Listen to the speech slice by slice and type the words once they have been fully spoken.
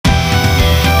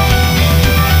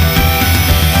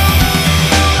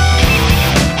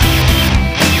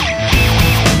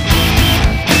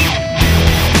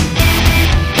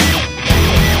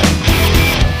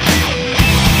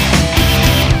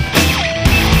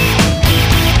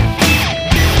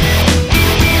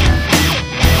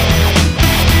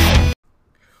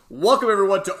Welcome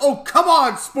everyone to Oh Come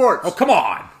On Sports! Oh, come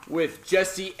on! With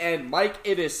Jesse and Mike.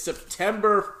 It is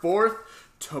September 4th.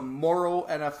 Tomorrow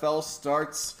NFL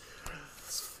starts.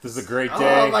 This is a great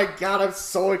day. Oh my god, I'm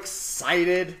so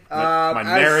excited. My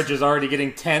marriage is already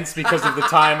getting tense because of the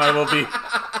time I will be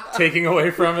taking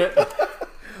away from it.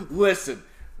 Listen,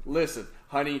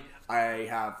 honey,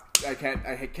 I can't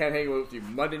hang out with you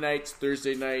Monday nights,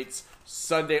 Thursday nights,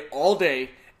 Sunday all day,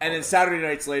 and then Saturday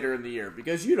nights later in the year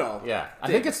because Yeah, I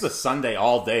think it's the Sunday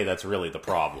all day that's really the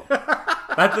problem.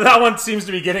 that one seems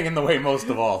to be getting in the way most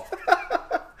of all.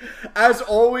 As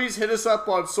always, hit us up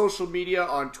on social media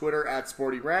on Twitter at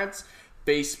Sporty Rants,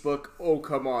 Facebook, Oh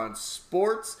Come On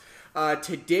Sports.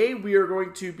 Today we are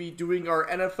going to be doing our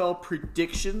NFL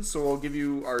predictions, so I'll give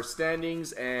you our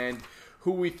standings and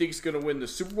who we think is going to win the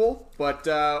Super Bowl. But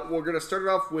we're going to start it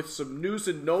off with some news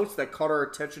and notes that caught our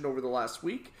attention over the last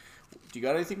week. Do you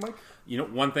got anything, Mike? You know,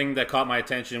 one thing that caught my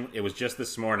attention, it was just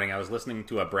this morning. I was listening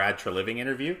to a Brad Treliving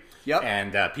interview. Yep.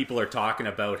 And people are talking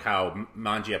about how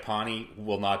Mangiapane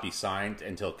will not be signed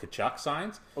until Tkachuk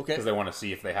signs. Okay. Because they want to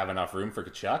see if they have enough room for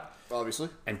Tkachuk. Obviously.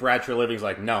 And Brad Treliving's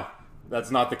like, no, that's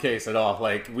not the case at all.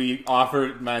 Like, we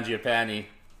offered Mangiapane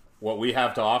what we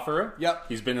have to offer him. Yep.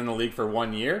 He's been in the league for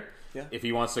 1 year. Yeah. If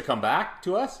he wants to come back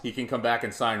to us, he can come back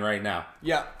and sign right now.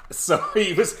 Yeah. So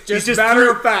he just matter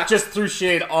of fact. Just threw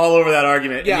shade all over that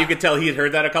argument. Yeah. And you could tell he had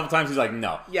heard that a couple times. He's like,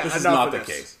 no, this is not the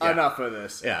case. Yeah. Enough of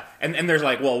this. Yeah. And there's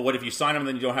like, well, what if you sign him and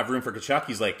then you don't have room for Tkachuk?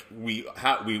 He's like, we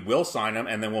will sign him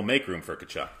and then we'll make room for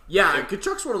Tkachuk. Yeah, and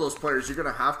Tkachuk's one of those players you're going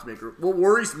to have to make room. What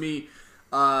worries me,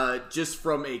 just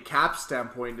from a cap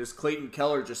standpoint, is Clayton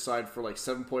Keller just signed for like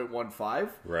 7.15.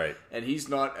 Right. And he's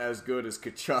not as good as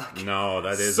Tkachuk. No,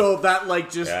 that is. So that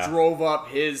drove up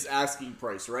his asking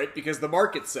price, right? Because the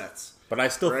market sets. But I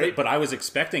still right? but I was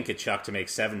expecting Tkachuk to make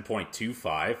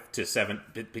 7.25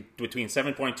 to between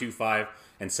 7.25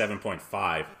 and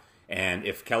 7.5. And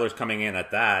if Keller's coming in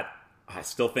at that, I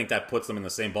still think that puts them in the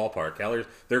same ballpark.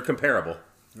 They're comparable.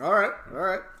 All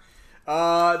right.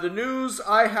 The news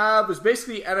I have is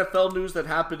basically NFL news that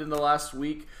happened in the last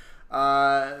week.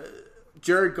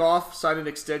 Jared Goff signed an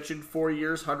extension, 4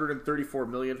 years, $134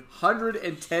 million,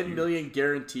 $110 million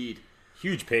guaranteed.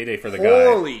 Huge payday for the guy.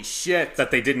 Holy shit. That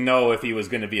they didn't know if he was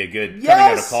going to be a good coming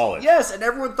out of college. Yes, and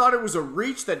everyone thought it was a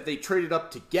reach that they traded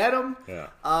up to get him. Yeah.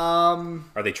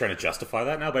 Are they trying to justify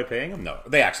that now by paying him? No.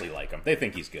 They actually like him. They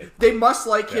think he's good. They must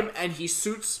like him, and he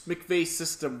suits McVay's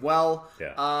system well.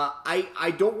 Yeah.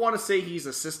 I don't want to say he's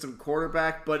a system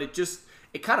quarterback, but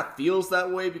it kind of feels that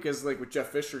way because, like, with Jeff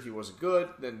Fisher, he wasn't good.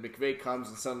 Then McVay comes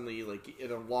and suddenly, like, it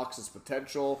unlocks his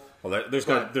potential. Well, there's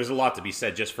a lot to be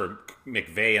said just for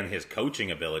McVay and his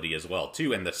coaching ability as well,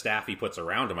 too, and the staff he puts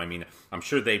around him. I mean, I'm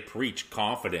sure they preach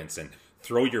confidence and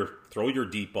throw your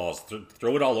deep balls,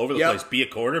 throw it all over the place, be a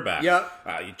quarterback.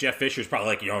 Yep. Jeff Fisher's probably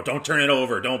like, don't turn it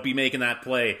over, don't be making that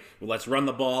play. Let's run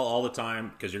the ball all the time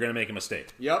because you're going to make a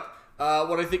mistake. Yep.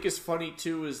 What I think is funny,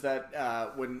 too, is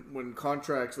that when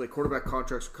contracts, like quarterback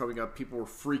contracts were coming up, people were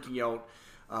freaking out.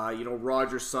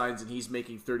 Rodgers signs and he's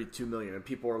making $32 million. And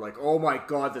people are like, oh my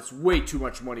God, that's way too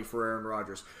much money for Aaron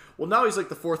Rodgers. Well, now he's like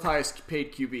the fourth highest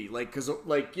paid QB. Because,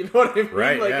 you know what I mean?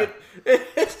 Right, like, yeah.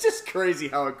 It's just crazy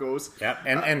how it goes. Yeah,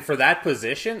 and for that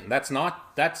position, that's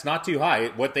not too high.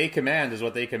 What they command is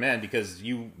what they command because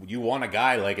you want a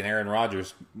guy like an Aaron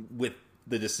Rodgers with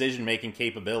the decision-making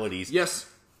capabilities. Yes.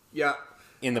 Yeah,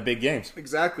 in the big games,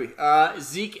 exactly.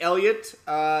 Zeke Elliott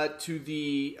to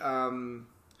the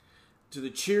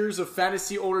cheers of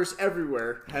fantasy owners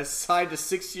everywhere has signed a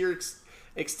 6-year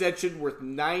extension worth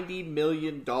 $90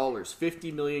 million,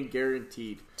 $50 million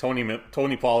guaranteed.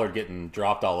 Tony Pollard getting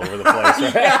dropped all over the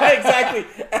place. Right? Yeah, exactly.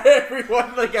 Everyone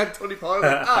had Tony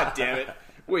Pollard. Damn it.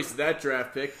 Wasted that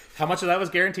draft pick. How much of that was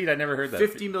guaranteed? I never heard that.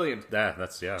 $50 million.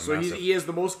 That's So massive. he has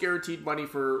the most guaranteed money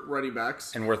for running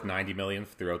backs. And worth $90 million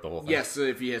throughout the whole thing. Yes,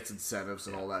 if he hits incentives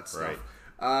and all that stuff.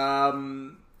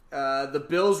 Right. The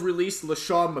Bills released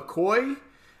LaShawn McCoy,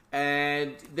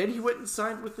 and then he went and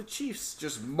signed with the Chiefs,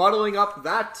 just muddling up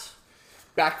that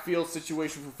backfield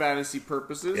situation for fantasy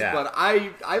purposes. Yeah. But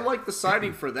I like the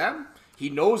signing for them. He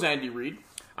knows Andy Reid.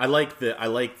 I like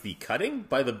the cutting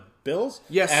by the Bills.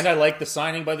 Yes. And I like the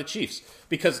signing by the Chiefs.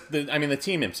 Because, the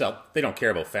team himself, they don't care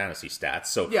about fantasy stats.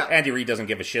 So yeah. Andy Reid doesn't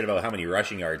give a shit about how many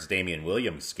rushing yards Damian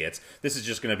Williams gets. This is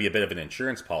just going to be a bit of an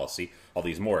insurance policy. Although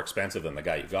he's more expensive than the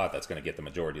guy you got. That's going to get the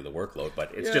majority of the workload.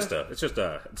 But it's just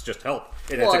help.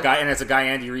 And it's a guy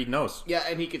Andy Reid knows. Yeah,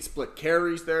 and he could split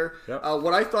carries there. Yep.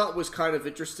 What I thought was kind of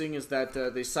interesting is that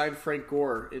they signed Frank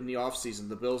Gore in the offseason.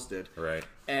 The Bills did. Right.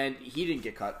 And he didn't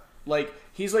get cut.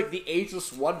 He's like the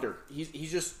ageless wonder.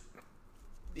 He's just...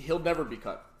 He'll never be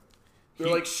cut.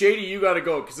 They're like, Shady, you got to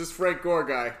go because this Frank Gore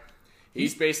guy,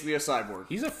 he's basically a cyborg.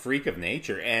 He's a freak of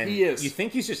nature, and he is. You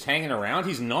think he's just hanging around?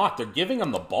 He's not. They're giving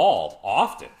him the ball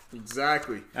often.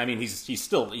 Exactly. I mean,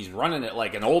 he's running it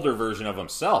like an older version of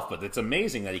himself, but it's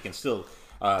amazing that he can still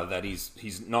that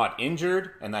he's not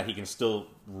injured and that he can still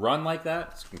run like that.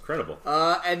 It's incredible.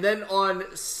 And then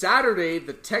on Saturday,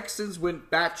 the Texans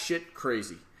went batshit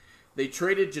crazy. They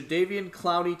traded Jadeveon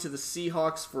Clowney to the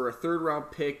Seahawks for a third-round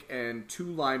pick and 2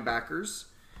 linebackers.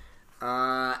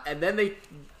 And then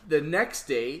the next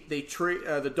day,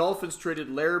 the Dolphins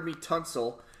traded Laramie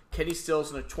Tunsil, Kenny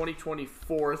Stills, and a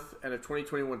 2024th and a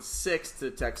 2021 6th to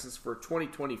the Texans for a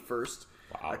 2020 first,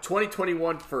 a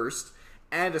 2021 first,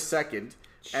 and a second,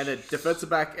 and a defensive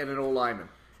back and an O-lineman.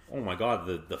 Oh my God,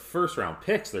 the first-round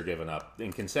picks they're giving up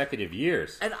in consecutive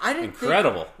years. And I didn't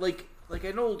Incredible. Think, like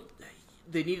I know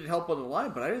they needed help on the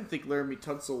line, but I didn't think Laramie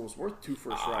Tunsil was worth 2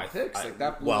 first-round picks.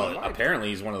 That blew my mind. Apparently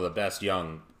he's one of the best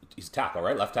young. He's tackle,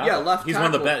 right? Left tackle. Yeah, left He's tackle.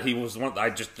 one of the best. He was one. I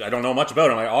don't know much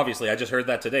about him. I just heard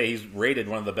that today. He's rated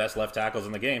one of the best left tackles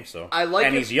in the game. So I like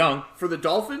and it. He's young. For the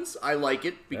Dolphins, I like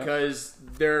it because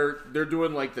they're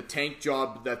doing like the tank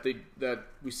job that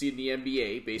we see in the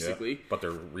NBA, basically. Yeah, but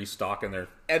they're restocking their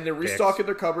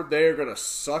their cupboard. They are going to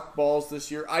suck balls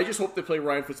this year. I just hope they play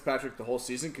Ryan Fitzpatrick the whole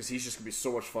season because he's just going to be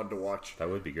so much fun to watch. That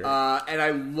would be great. And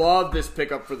I love this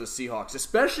pickup for the Seahawks,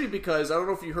 especially because I don't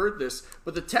know if you heard this,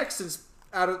 but the Texans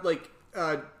out of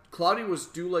Clowney was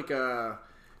due like a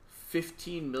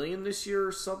 $15 million this year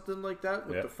or something like that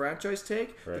with the franchise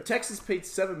tag. Right. The Texans paid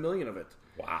 $7 million of it.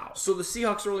 Wow! So the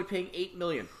Seahawks are only paying $8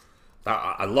 million.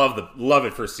 I love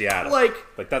it for Seattle. Like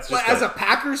that's just as a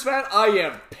Packers fan, I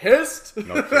am pissed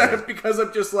no because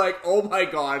I'm just like, oh my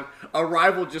God, a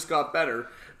rival just got better.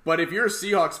 But if you're a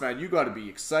Seahawks fan, you got to be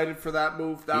excited for that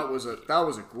move. That was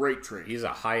a great trade. He's a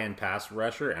high-end pass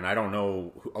rusher, and I don't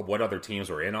know what other teams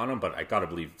were in on him, but I got to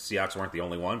believe Seahawks weren't the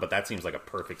only one. But that seems like a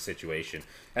perfect situation,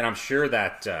 and I'm sure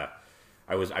that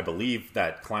I believe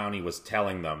that Clowney was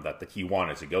telling them that he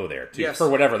wanted to go there too, for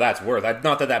whatever that's worth.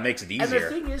 Not that makes it easier. And the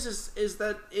thing is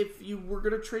that if you were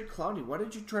going to trade Clowney, why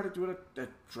did you try to do it at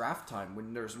draft time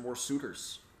when there's more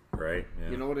suitors? Right.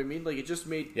 Yeah. You know what I mean? Like, it just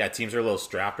made... Yeah, teams are a little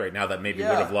strapped right now that maybe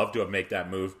would have loved to have made that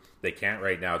move. They can't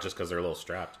right now just because they're a little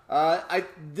strapped.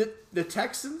 The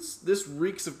Texans, this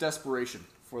reeks of desperation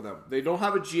for them. They don't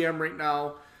have a GM right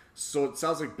now, so it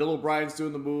sounds like Bill O'Brien's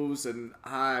doing the moves, and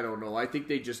I don't know. I think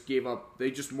they just gave up.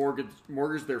 They just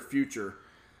mortgaged their future.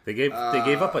 They gave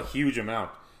up a huge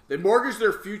amount. They mortgaged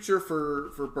their future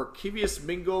for Barkevius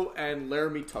Mingo and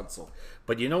Laramie Tunsil.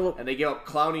 But you know what? And they gave up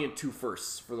Clowney and 2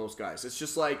 firsts for those guys. It's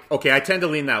just like... Okay, I tend to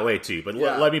lean that way too, but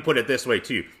let me put it this way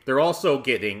too. They're also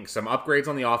getting some upgrades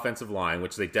on the offensive line,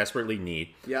 which they desperately need.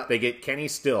 Yeah. They get Kenny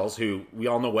Stills, who we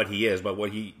all know what he is, but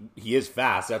what he is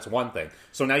fast, that's one thing.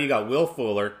 So now you got Will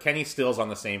Fuller, Kenny Stills on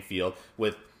the same field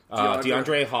with...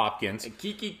 DeAndre Hopkins and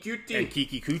Kiki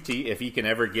Kuti, if he can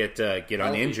ever get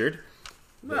uninjured.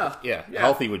 Yeah,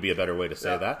 healthy would be a better way to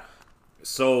say that.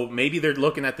 So maybe they're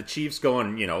looking at the Chiefs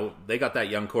going, they got that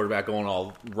young quarterback going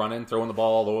all running, throwing the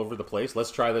ball all over the place. Let's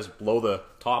try this blow the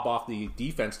top off the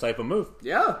defense type of move.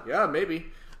 Yeah, maybe.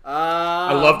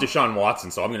 I love Deshaun Watson,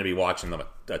 so I'm going to be watching them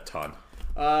a ton.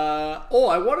 I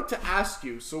wanted to ask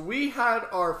you. So we had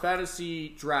our fantasy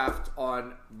draft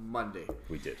on Monday.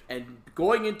 We did. And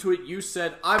going into it, you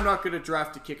said, I'm not going to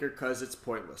draft a kicker because it's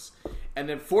pointless. And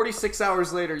then 46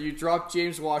 hours later, you dropped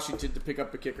James Washington to pick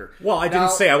up a kicker. Well, I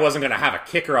didn't say I wasn't going to have a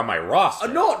kicker on my roster.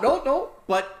 No.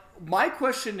 But my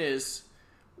question is,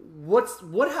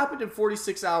 what happened in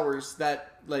 46 hours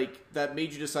that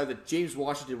made you decide that James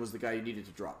Washington was the guy you needed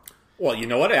to drop? Well, you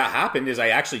know what happened is I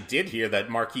actually did hear that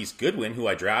Marquise Goodwin, who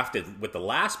I drafted with the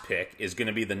last pick, is going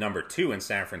to be the number 2 in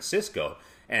San Francisco.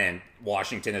 And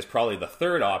Washington is probably the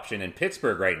 3rd option in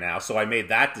Pittsburgh right now, so I made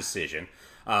that decision.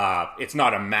 It's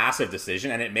not a massive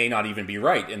decision, and it may not even be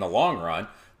right in the long run.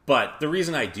 But the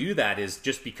reason I do that is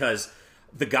just because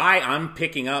the guy I'm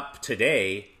picking up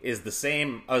today is the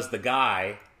same as the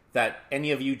guy that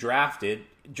any of you drafted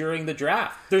during the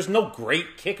draft. There's no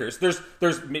great kickers. There's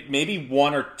maybe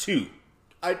 1 or 2.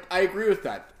 I agree with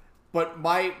that. But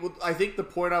I think the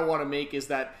point I want to make is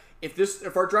that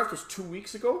if our draft was 2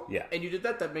 weeks ago, and you did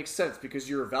that makes sense because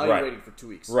you're evaluating for 2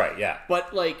 weeks. Right, yeah.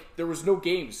 But there was no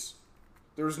games.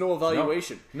 There was no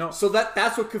evaluation. No. So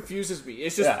that's what confuses me.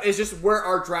 It's just where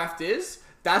our draft is.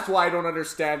 That's why I don't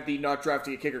understand the not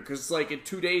drafting a kicker, because it's in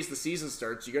 2 days the season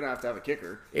starts. You're gonna have to have a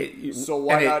kicker. So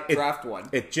why not draft one?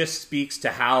 It just speaks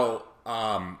to how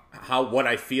what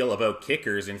I feel about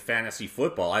kickers in fantasy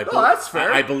football. That's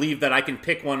fair. I believe that I can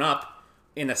pick one up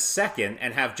in a second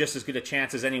and have just as good a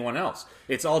chance as anyone else.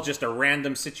 It's all just a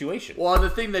random situation. Well, and the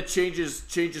thing that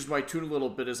changes my tune a little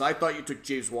bit is I thought you took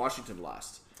James Washington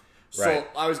last. So Right.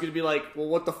 I was going to be like, well,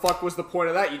 what the fuck was the point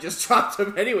of that? You just dropped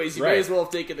him anyways. You may Right. as well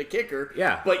have taken the kicker.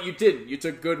 Yeah. But you didn't. You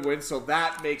took Goodwin, so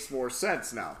that makes more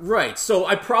sense now. Right, so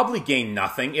I probably gained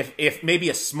nothing, if maybe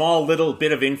a small little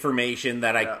bit of information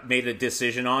that I made a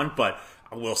decision on, but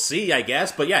we'll see, I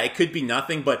guess. But yeah, it could be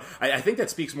nothing, but I think that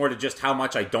speaks more to just how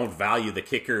much I don't value the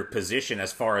kicker position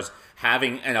as far as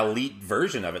having an elite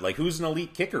version of it. Like, who's an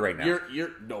elite kicker right now?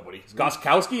 You're nobody.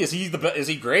 Gostkowski? Is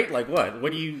he great? Like, what?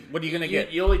 What are you gonna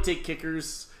get? You only take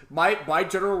kickers. My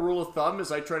general rule of thumb is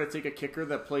I try to take a kicker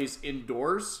that plays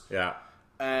indoors. Yeah.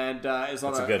 And is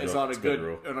on That's a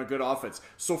a good offense.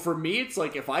 So for me, it's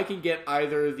like if I can get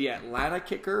either the Atlanta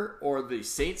kicker or the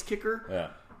Saints kicker, Yeah.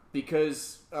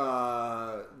 because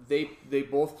they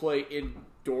both play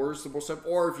indoors the most time.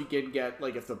 Or if you can get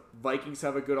like if the Vikings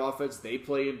have a good offense, they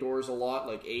play indoors a lot,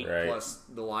 like 8 Right. plus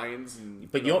the Lions.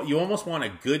 And But you almost want a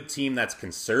good team that's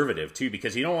conservative, too,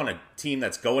 because you don't want a team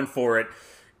that's going for it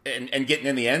and getting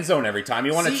in the end zone every time.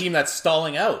 You want a team that's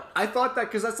stalling out. I thought that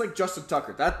because that's like Justin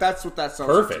Tucker. That's what that sounds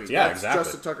Perfect, like to me. yeah, That's exactly.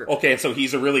 Justin Tucker. Okay, so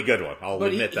he's a really good one. I'll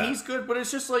But admit that. he's good, but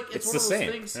it's just like it's one the of those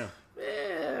same, things.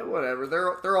 yeah. Whatever.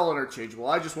 They're all interchangeable.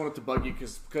 I just wanted to bug you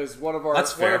because one of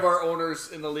That's fair. our owners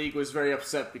in the league was very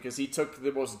upset because he took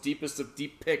the most deepest of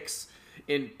deep picks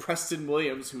in Preston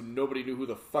Williams, who nobody knew who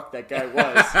the fuck that guy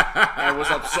was, and was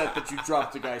upset that you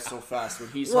dropped the guy so fast when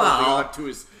he's holding on to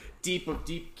his deep of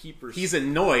deep keepers. He's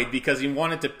annoyed because he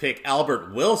wanted to pick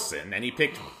Albert Wilson, and he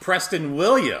picked Preston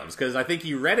Williams, because I think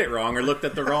he read it wrong or looked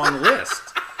at the wrong list.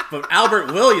 But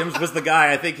Albert Williams was the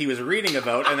guy I think he was reading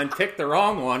about, and then picked the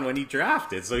wrong one when he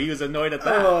drafted, so he was annoyed at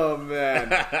that. Oh,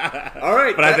 man. All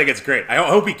right. But I think it's great. I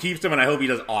hope he keeps him, and I hope he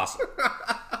does awesome.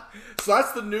 So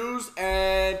that's the news,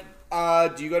 and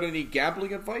do you got any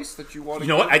gambling advice that you want to You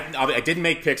know give? what? I didn't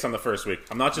make picks on the first week.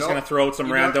 I'm not just No. going to throw out some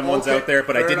You random know- ones okay, out there,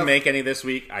 but I fair didn't enough. make any this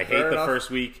week. I hate Fair the enough. first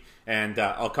week, and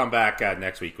I'll come back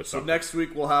next week with So something. next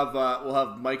week we'll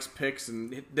have Mike's picks,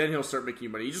 and then he'll start making you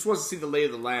money. He just wants to see the lay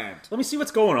of the land. Let me see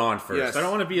what's going on first. Yes. I don't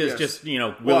want to be as Yes. just,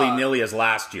 willy-nilly as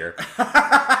last year.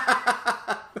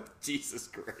 Jesus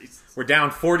Christ. We're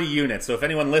down 40 units, so if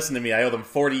anyone listened to me, I owe them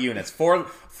 40 units.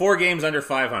 Four games under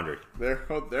 500.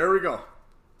 There we go.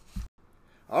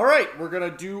 All right, we're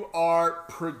gonna do our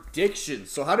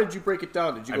predictions. So how did you break it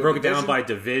down? Did you? I go broke it division? down by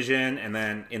division, and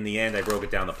then in the end, I broke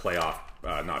it down the playoff.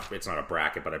 It's not a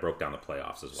bracket, but I broke down the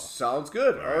playoffs as well. Sounds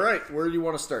good. All right, where do you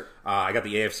want to start? I got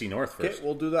the AFC North first. Okay,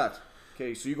 we'll do that.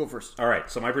 Okay, so you go first. All right,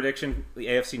 so my prediction, the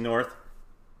AFC North,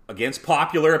 against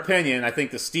popular opinion, I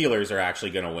think the Steelers are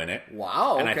actually going to win it.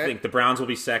 Wow. And I okay. think the Browns will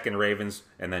be second, Ravens,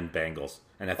 and then Bengals.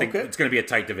 And I think Okay. it's going to be a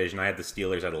tight division. I had the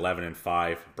Steelers at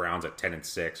 11-5, Browns at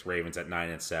 10-6, Ravens at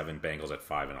 9-7, Bengals at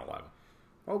 5-11.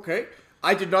 Okay.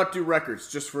 I did not do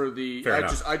records just for the. Fair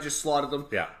enough. I just slotted them.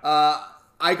 Yeah.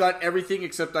 I got everything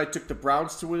except I took the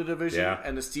Browns to win the division Yeah.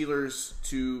 and the Steelers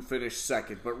to finish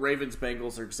second. But Ravens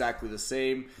Bengals are exactly the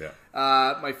same. Yeah.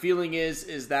 My feeling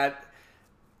is that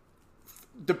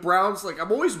the Browns, like,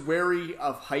 I'm always wary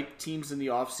of hype teams in the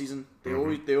offseason.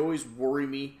 They always worry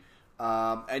me.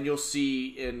 And you'll see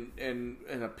in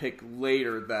a pick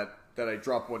later that I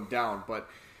drop one down. But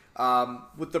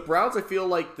with the Browns, I feel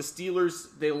like the Steelers,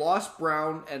 they lost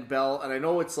Brown and Bell, and I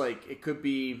know it's like it could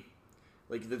be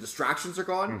like the distractions are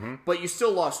gone, but you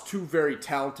still lost two very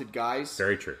talented guys.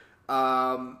 Very true.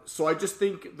 So I just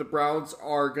think the Browns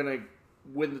are gonna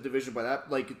win the division by that.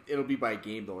 Like, it'll be by a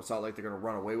game though. It's not like they're gonna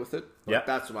run away with it. But Yep.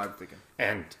 that's what I'm thinking.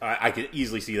 And I could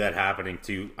easily see that happening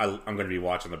too. I'm going to be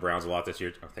watching the Browns a lot this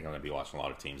year. I think I'm going to be watching a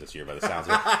lot of teams this year by the sounds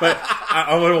of it. But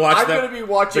I'm going to watch I'm them. going to be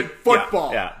watching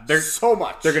football. Yeah, they're so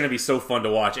much. They're going to be so fun to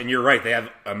watch. And you're right; they have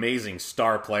amazing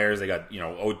star players. They got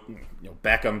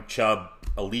Beckham, Chubb,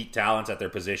 elite talents at their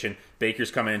position.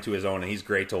 Baker's coming into his own, and he's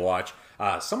great to watch.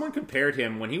 Someone compared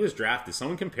him when he was drafted.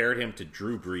 Someone compared him to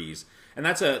Drew Brees, and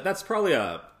that's probably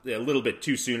a little bit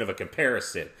too soon of a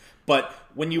comparison. But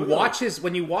when you watch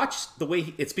the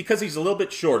way it's because he's a little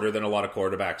bit shorter than a lot of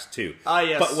quarterbacks too.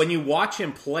 Yes. But when you watch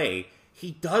him play,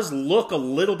 he does look a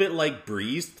little bit like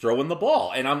Brees throwing the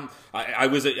ball. And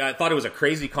I thought it was a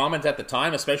crazy comment at the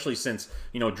time, especially since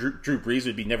Drew Brees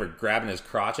would be never grabbing his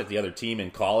crotch at the other team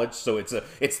in college. So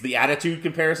it's the attitude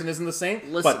comparison isn't the same,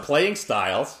 but playing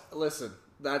styles. Listen.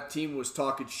 That team was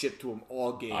talking shit to him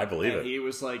all game. I believe it. He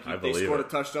was like, they scored a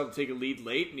touchdown to take a lead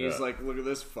late, and he was like, look at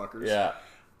this, fuckers. Yeah.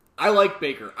 I like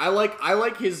Baker. I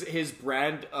like his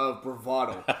brand of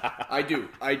bravado. I do.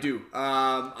 I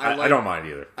don't mind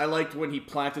either. I liked when he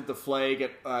planted the flag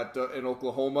in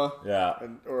Oklahoma. Yeah.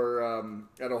 Or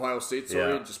at Ohio State,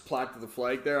 sorry, and just planted the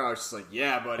flag there. I was just like,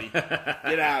 yeah, buddy.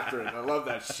 Get after it. I love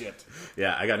that shit.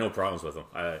 Yeah, I got no problems with him.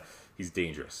 He's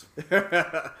dangerous.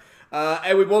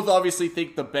 And we both obviously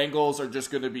think the Bengals are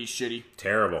just going to be shitty.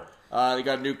 Terrible. They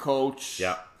got a new coach.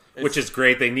 Yeah. Which is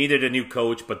great. They needed a new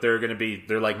coach, but they're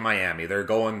like Miami. They're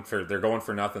going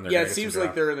for nothing. It seems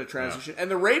like they're in a transition. Yeah.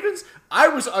 And the Ravens, I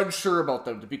was unsure about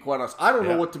them, to be quite honest. I don't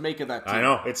know what to make of that team. I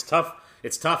know. It's tough.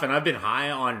 It's tough, and I've been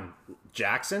high on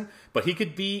Jackson, but he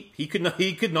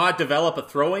could not develop a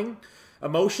throwing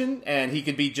emotion, and he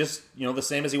could be just the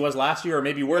same as he was last year, or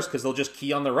maybe worse, because they'll just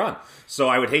key on the run. So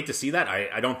I would hate to see that.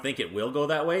 I don't think it will go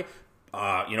that way.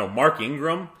 Mark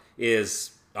Ingram is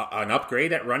an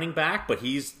upgrade at running back, but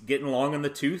he's getting long in the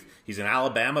tooth. He's an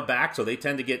Alabama back, so they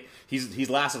tend to get. He's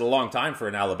lasted a long time for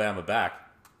an Alabama back.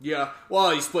 Yeah,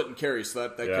 well, he's splitting carries, so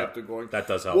that kept it going. That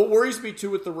does help. What worries me, too,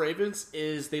 with the Ravens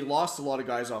is they lost a lot of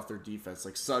guys off their defense.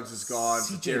 Like, Suggs is gone.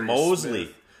 C.J. Mosley.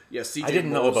 Smith. Yeah, C.J. I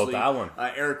didn't know about that one.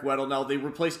 Eric Weddle. Now, they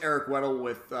replaced Eric Weddle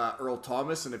with Earl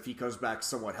Thomas, and if he comes back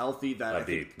somewhat healthy, that's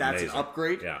an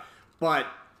upgrade. Yeah. But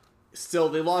still,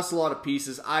 they lost a lot of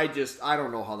pieces. I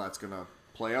don't know how that's going to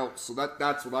play out. So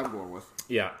that's what I'm going with.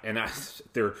 Yeah, and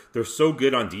they're so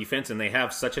good on defense, and they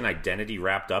have such an identity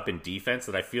wrapped up in defense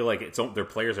that I feel like their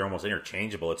players are almost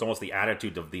interchangeable. It's almost the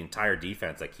attitude of the entire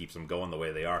defense that keeps them going the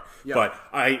way they are. Yeah. But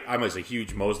I'm a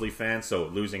huge Mosley fan, so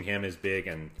losing him is big,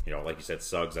 and like you said,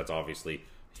 Suggs, that's obviously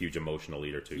a huge emotional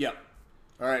leader too. Yeah.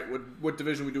 All right, what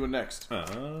division are we doing next?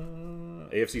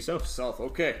 AFC South. South.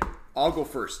 Okay, I'll go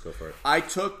first. Go for it. I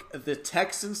took the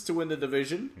Texans to win the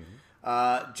division. Mm-hmm.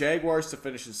 Jaguars to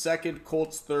finish in second,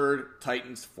 Colts third,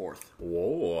 Titans fourth.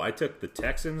 Whoa, I took the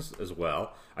Texans as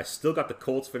well. I still got the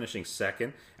Colts finishing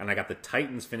second, and I got the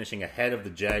Titans finishing ahead of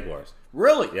the Jaguars.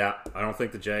 Really? Yeah, I don't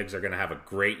think the Jags are going to have a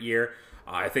great year.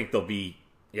 I think they'll be,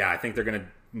 I think they're going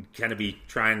to kind of be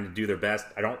trying to do their best.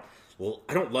 I don't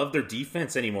love their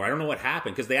defense anymore. I don't know what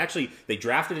happened, because they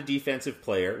drafted a defensive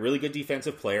player, really good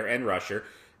defensive player and rusher.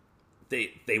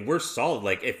 They were solid.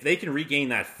 Like, if they can regain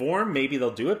that form, maybe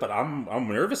they'll do it. But I'm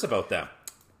nervous about them.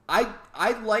 I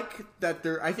like that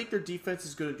I think their defense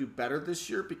is going to do better this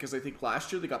year, because I think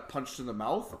last year they got punched in the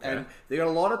mouth, and they got a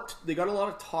lot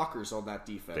of talkers on that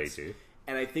defense. They do.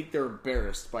 And I think they're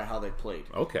embarrassed by how they played.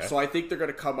 Okay. So I think they're going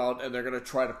to come out and they're going to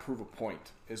try to prove a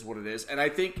point, is what it is. And I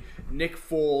think Nick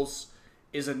Foles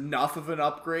is enough of an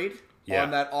upgrade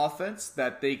on that offense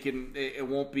that they can. It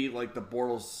won't be like the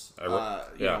Bortles,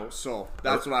 So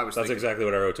that's what I was. That's thinking. exactly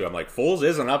what I wrote too. I'm like, Foles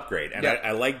is an upgrade, and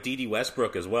I like D.D.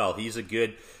 Westbrook as well. He's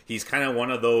kind of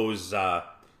one of those.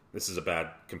 This is a bad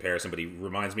comparison, but he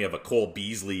reminds me of a Cole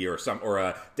Beasley or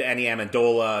a Danny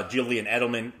Amendola, Julian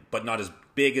Edelman, but not as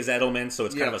big as Edelman. So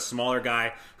it's kind of a smaller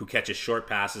guy who catches short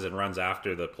passes and runs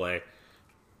after the play.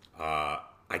 And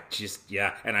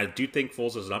I do think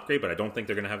Foles is an upgrade, but I don't think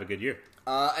they're going to have a good year.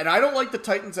 And I don't like the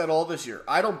Titans at all this year.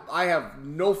 I have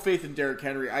no faith in Derrick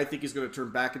Henry. I think he's going to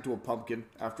turn back into a pumpkin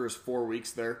after his 4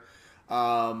 weeks there.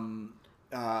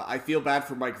 I feel bad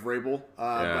for Mike Vrabel,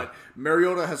 but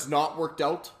Mariota has not worked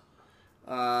out.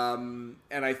 And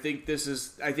I think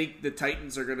the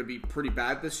Titans are going to be pretty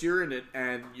bad this year,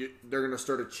 and they're going to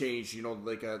start a change.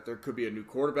 There could be a new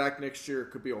quarterback next year.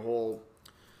 It could be a whole,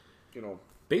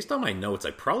 Based on my notes,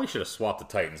 I probably should have swapped the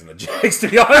Titans and the Jags, to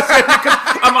be honest.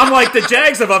 I'm like, the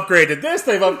Jags have upgraded this,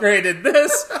 they've upgraded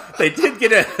this. They did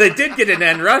get an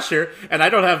end rusher, and I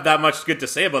don't have that much good to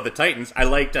say about the Titans. I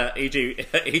liked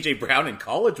AJ Brown in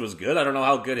college was good. I don't know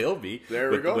how good he'll be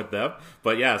with them.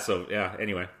 But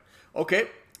anyway. Okay.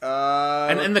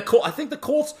 And I think the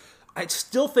Colts, I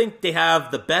still think they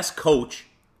have the best coach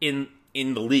in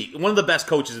the league. One of the best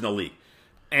coaches in the league.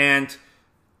 And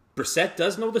Brissett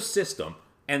does know the system.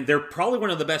 And they're probably one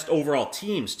of the best overall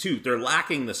teams, too. They're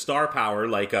lacking the star power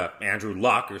like Andrew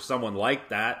Luck or someone like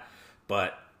that.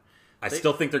 But I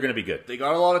still think they're going to be good. They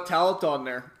got a lot of talent on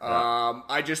there.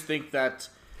 I just think that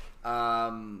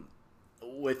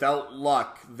without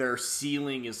Luck, their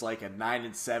ceiling is like a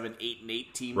 9-7,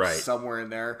 8-8 team, somewhere in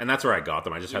there. And that's where I got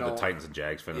them. I just had the Titans and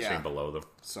Jags finishing below them.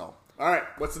 So, all right.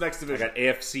 What's the next division? I got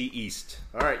AFC East.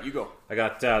 All right, you go. I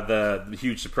got the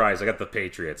huge surprise. I got the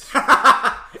Patriots.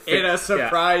 In a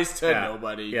surprise to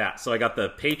nobody. Yeah, so I got the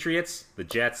Patriots, the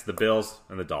Jets, the Bills,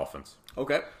 and the Dolphins.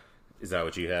 Okay. Is that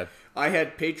what you had? I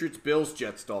had Patriots, Bills,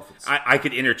 Jets, Dolphins. I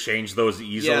could interchange those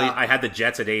easily. Yeah. I had the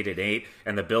Jets at 8-8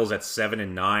 and the Bills at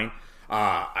 7-9.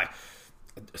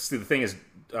 The thing is,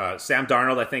 Sam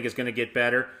Darnold, I think, is going to get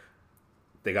better.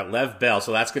 They got Lev Bell,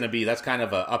 so that's kind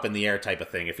of a up in the air type of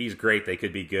thing. If he's great, they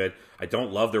could be good. I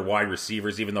don't love their wide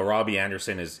receivers, even though Robbie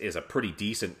Anderson is a pretty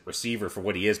decent receiver for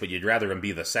what he is, but you'd rather him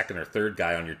be the second or third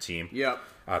guy on your team. Yep.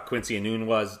 Quincy Anun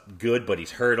was good, but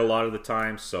he's hurt a lot of the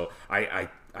time, so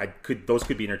those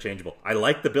could be interchangeable. I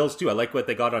like the Bills too. I like what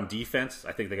they got on defense.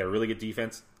 I think they got a really good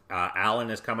defense.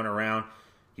 Allen is coming around.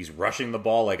 He's rushing the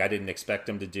ball like I didn't expect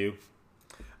him to do.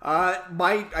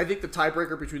 I think the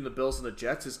tiebreaker between the Bills and the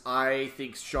Jets is I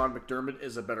think Sean McDermott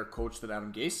is a better coach than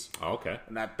Adam Gase. Oh, okay.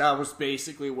 And that was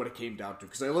basically what it came down to.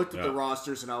 Because I looked at the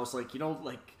rosters and I was like,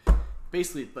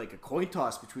 basically like a coin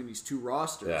toss between these two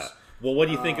rosters. Yeah. Well, what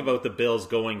do you think about the Bills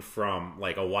going from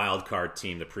like a wild card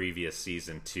team the previous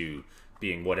season to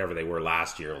being whatever they were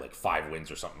last year, like 5 wins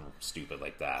or something stupid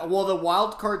like that? Well, the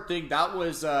wild card thing, that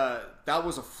was a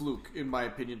fluke in my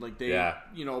opinion. Like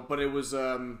but it was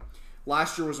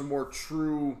last year was a more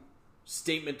true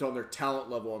statement on their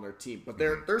talent level on their team. But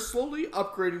they're slowly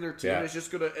upgrading their team. Yeah.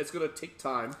 It's gonna take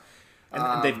time.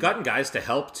 And they've gotten guys to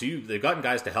help too. They've gotten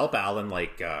guys to help Allen,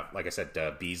 like I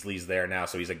said, Beasley's there now,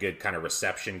 so he's a good kind of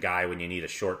reception guy when you need a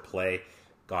short play.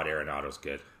 God, Arenado's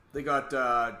good. They got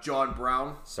John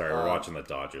Brown. Sorry, we're watching the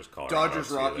Dodgers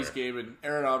Rockies game, and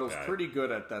Arenado's pretty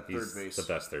good at that third base. He's the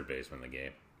best third baseman in the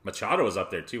game. Machado was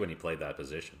up there too when he played that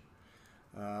position.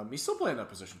 He's still playing that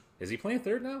position. Is he playing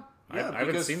third now? Yeah, I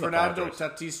haven't seen Fernando the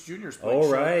Padres. Tatis Jr. is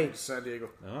playing right. San Diego.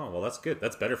 Oh, well, that's good.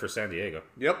 That's better for San Diego.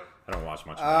 Yep. I don't watch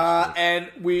much. And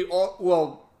we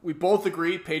both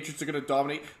agree Patriots are going to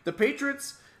dominate. The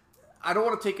Patriots, I don't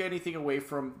want to take anything away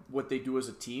from what they do as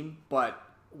a team, but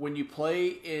when you play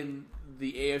in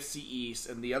the AFC East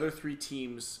and the other 3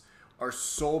 teams are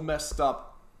so messed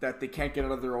up that they can't get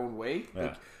out of their own way,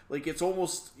 like it's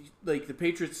almost like the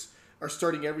Patriots are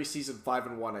starting every season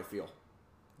 5-1, I feel.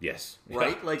 Yes.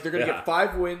 Right? Yeah. Like, they're going to get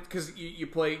 5 wins because you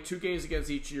play 2 games against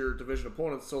each of your division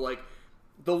opponents. So, like,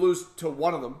 they'll lose to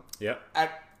one of them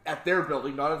at their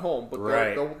building, not at home, but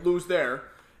they'll lose there.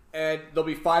 And they'll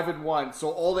be 5-1.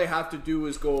 So, all they have to do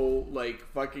is go, like,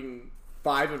 fucking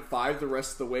 5-5 the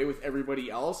rest of the way with everybody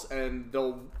else, and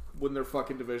they'll win their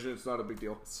fucking division. It's not a big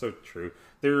deal. So true.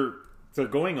 They're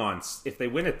going on, if they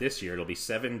win it this year, it'll be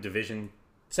 17 division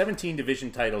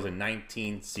titles in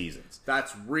 19 seasons.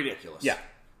 That's ridiculous. Yeah.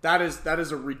 That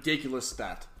is a ridiculous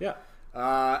stat. Yeah.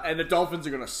 And the Dolphins are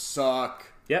going to suck.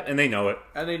 Yeah, and they know it.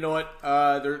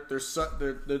 The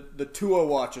Tua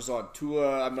watch is on.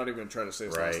 Tua, I'm not even going to try to say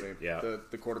his last name. Yeah.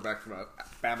 The quarterback from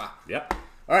Bama. Yep.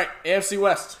 All right, AFC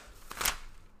West.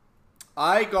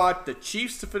 I got the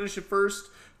Chiefs to finish it first,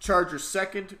 Chargers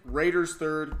second, Raiders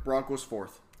third, Broncos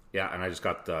fourth. Yeah, and I just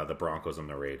got the Broncos and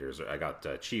the Raiders. I got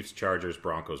Chiefs, Chargers,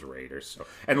 Broncos, Raiders. So,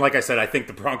 and like I said, I think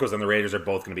the Broncos and the Raiders are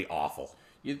both going to be awful.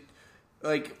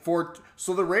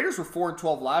 So the Raiders were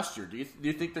 4-12 last year. Do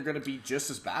you think they're going to be just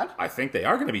as bad? I think they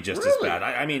are going to be just as bad.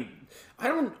 I mean, I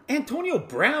don't. Antonio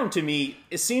Brown to me,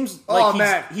 it seems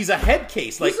like he's a head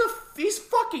case. Like he's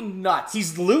fucking nuts.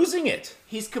 He's losing it.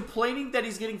 He's complaining that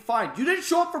he's getting fined. You didn't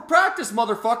show up for practice,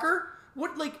 motherfucker.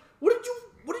 What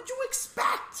did you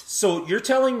expect? So you're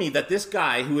telling me that this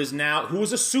guy who is a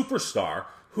superstar,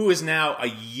 who is now a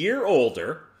year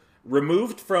older,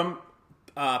 removed from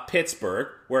Pittsburgh,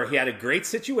 where he had a great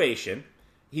situation,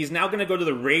 he's now going to go to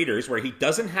the Raiders, where he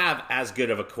doesn't have as good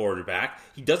of a quarterback,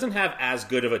 he doesn't have as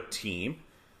good of a team,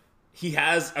 he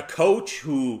has a coach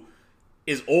who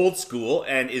is old school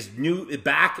and is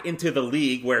back into the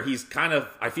league, where he's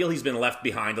I feel he's been left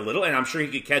behind a little, and I'm sure he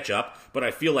could catch up, but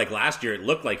I feel like last year it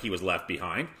looked like he was left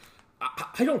behind.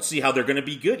 I don't see how they're going to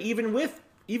be good, even with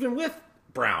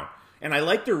Brown. And I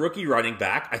like their rookie running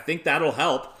back. I think that'll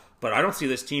help, but I don't see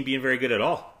this team being very good at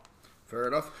all. Fair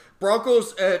enough.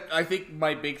 Broncos, I think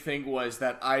my big thing was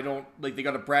that they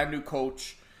got a brand new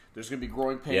coach. There's going to be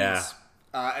growing pains. Yeah.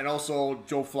 And also,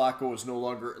 Joe Flacco is no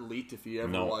longer elite, if he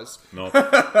ever was. No.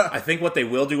 I think what they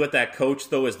will do with that coach,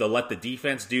 though, is they'll let the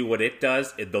defense do what it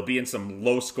does. They'll be in some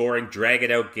low-scoring,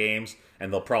 drag-it-out games,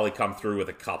 and they'll probably come through with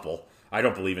a couple. I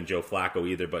don't believe in Joe Flacco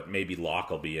either, but maybe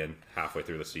Locke will be in halfway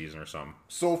through the season or something.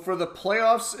 So for the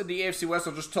playoffs in the AFC West,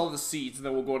 I'll just tell the seeds, and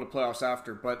then we'll go into playoffs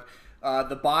after. But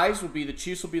the byes will be the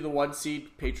Chiefs will be the 1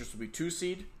 seed, Patriots will be 2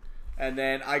 seed. And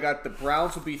then I got the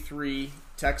Browns will be 3,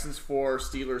 Texans 4,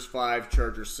 Steelers 5,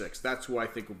 Chargers 6. That's who I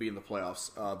think will be in the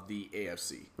playoffs of the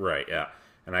AFC. Right, yeah.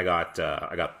 And I got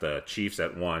the Chiefs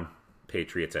at 1,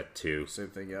 Patriots at 2. Same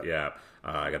thing, yeah. Yeah.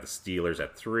 I got the Steelers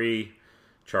at 3,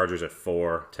 Chargers at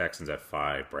 4, Texans at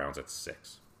 5, Browns at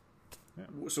 6. Yeah.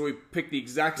 So we picked the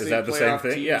exact same playoff same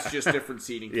thing? teams, Yeah. just different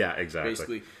seeding. Yeah, exactly.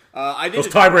 Basically. I think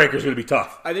those tiebreakers are going to be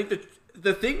tough. I think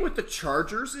the thing with the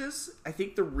Chargers is, I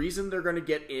think the reason they're going to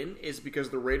get in is because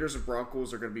the Raiders and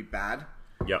Broncos are going to be bad.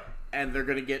 Yep. And they're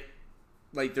gonna get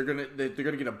they're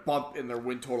gonna get a bump in their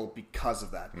win total because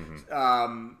of that.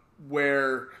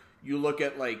 Where you look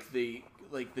at I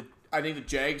think the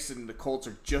Jags and the Colts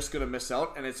are just gonna miss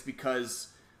out, and it's because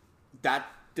that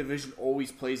division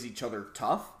always plays each other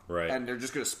tough, right? And they're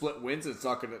just gonna split wins. And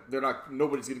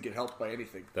nobody's gonna get helped by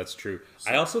anything. That's true.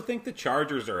 So, I also think the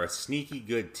Chargers are a sneaky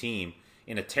good team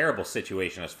in a terrible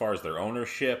situation as far as their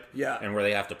ownership, and where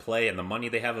they have to play and the money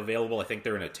they have available. I think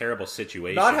they're in a terrible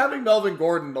situation. Not having Melvin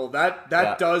Gordon though,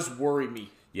 that does worry me.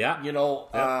 Yeah,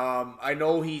 I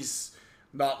know he's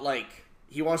not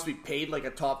he wants to be paid like a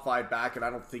top 5 back, and I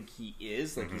don't think he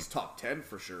is. He's top 10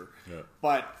 for sure. Yeah.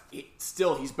 But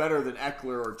still, he's better than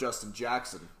Eckler or Justin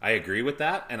Jackson. I agree with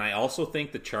that, and I also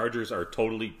think the Chargers are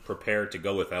totally prepared to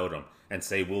go without him and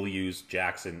say we'll use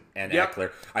Jackson and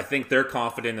Eckler. I think they're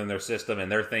confident in their system, and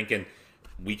they're thinking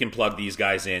we can plug these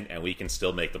guys in and we can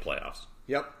still make the playoffs.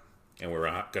 Yep. And we're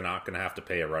not going to have to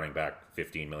pay a running back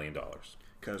 $15 million.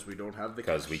 Because we don't have the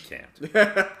cash. Because we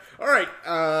can't. All right.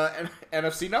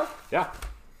 NFC now? Yeah.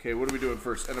 Okay, what are we doing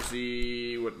first?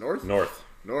 NFC, North?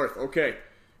 North. Okay.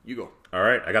 You go. All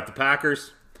right. I got the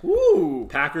Packers. Woo!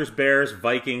 Packers, Bears,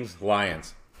 Vikings,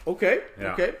 Lions. Okay.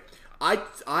 Yeah. Okay.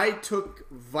 I took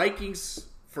Vikings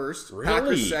first, really?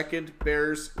 Packers second,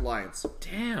 Bears, Lions.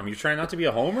 Damn, you're trying not to be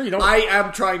a homer? I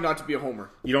am trying not to be a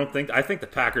homer. You don't think? I think the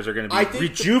Packers are going to be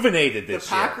rejuvenated this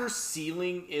year. The Packers'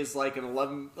 ceiling is like an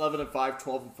 11-5,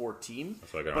 12-4 team,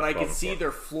 but I can see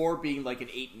their floor being like an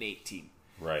 8-8 team.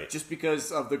 Right. Just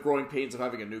because of the growing pains of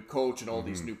having a new coach and all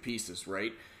these new pieces,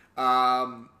 right?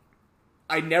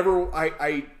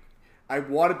 I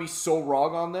want to be so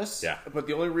wrong on this, but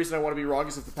the only reason I want to be wrong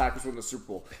is if the Packers win the Super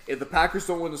Bowl. If the Packers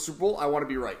don't win the Super Bowl, I want to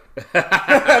be right.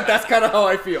 That's kind of how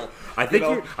I feel. I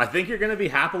think you're going to be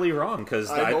happily wrong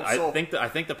because I think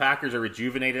the Packers are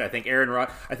rejuvenated. I think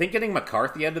I think getting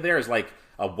McCarthy out of there is like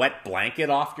a wet blanket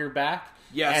off your back.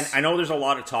 Yes. And I know there's a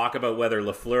lot of talk about whether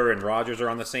LaFleur and Rodgers are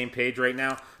on the same page right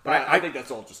now, but I think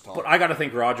that's all just talk. But I got to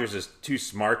think Rodgers is too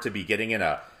smart to be getting in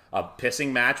a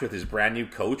pissing match with his brand new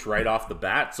coach right off the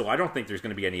bat, so I don't think there's going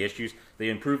to be any issues. They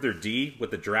improved their D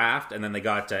with the draft, and then they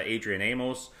got Adrian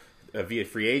Amos via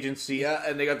free agency. Yeah,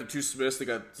 and they got the 2 Smiths. They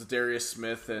got Zadarius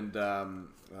Smith and the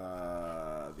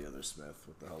other Smith.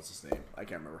 What the hell's his name? I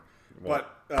can't remember. Well,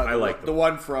 but I like the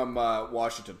one from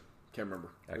Washington. Can't remember.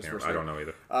 I don't know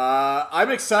either.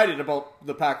 I'm excited about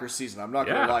the Packers season. I'm not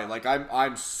gonna lie.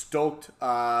 I'm stoked.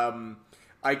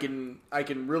 I can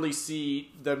really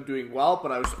see them doing well,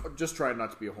 but I was just trying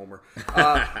not to be a homer.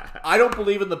 I don't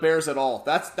believe in the Bears at all.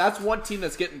 That's one team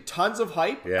that's getting tons of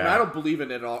hype, and I don't believe in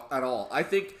it at all. I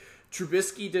think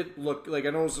Trubisky did look like, I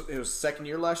know it was his second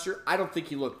year last year. I don't think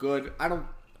he looked good. I don't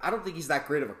think he's that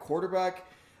great of a quarterback.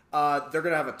 They're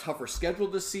going to have a tougher schedule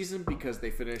this season because they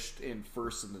finished in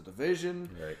first in the division.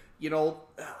 Right.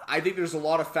 I think there's a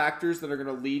lot of factors that are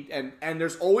going to lead, and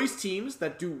there's always teams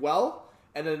that do well,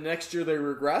 and then next year they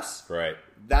regress. Right.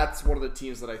 That's one of the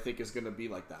teams that I think is going to be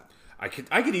like that. I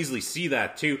could easily see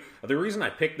that too. The reason I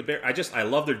picked the Bears, I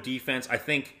love their defense. I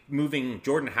think moving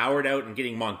Jordan Howard out and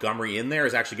getting Montgomery in there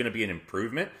is actually going to be an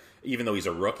improvement. Even though he's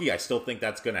a rookie, I still think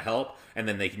that's going to help. And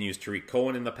then they can use Tariq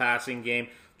Cohen in the passing game.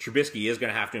 Trubisky is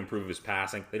going to have to improve his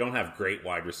passing. They don't have great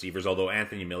wide receivers, although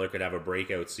Anthony Miller could have a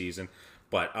breakout season.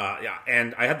 But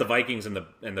and I had the Vikings and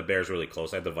the Bears really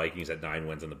close. I had the Vikings at 9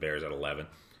 wins and the Bears at 11.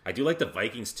 I do like the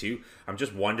Vikings too. I'm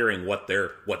just wondering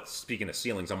speaking of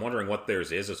ceilings, I'm wondering what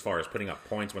theirs is as far as putting up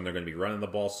points when they're going to be running the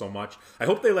ball so much. I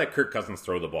hope they let Kirk Cousins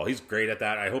throw the ball. He's great at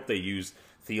that. I hope they use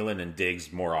Thielen and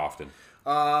Diggs more often.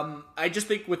 I just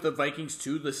think with the Vikings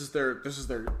too, this is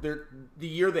the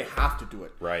year they have to do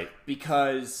it, right?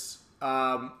 Because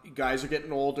guys are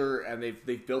getting older and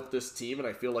they've built this team, and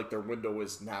I feel like their window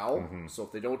is now. Mm-hmm. So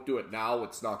if they don't do it now,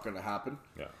 it's not going to happen.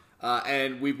 Yeah.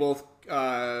 And we both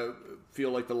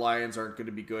feel like the Lions aren't going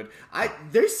to be good.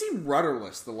 They seem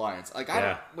rudderless. The Lions, I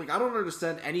don't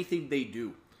understand anything they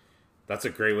do. That's a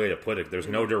great way to put it. There's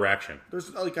no direction. There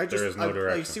is no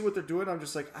direction. I see what they're doing. I'm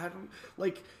just like, I don't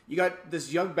like. You got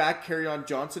this young back, Kerryon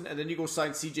Johnson, and then you go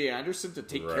sign C.J. Anderson to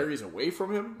take carries away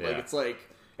from him. Yeah. Like it's like,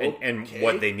 and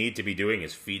what they need to be doing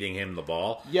is feeding him the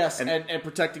ball. Yes, and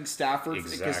protecting Stafford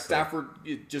because Stafford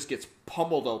just gets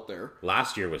pummeled out there.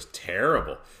 Last year was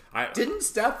terrible. Didn't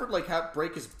Stafford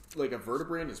break his a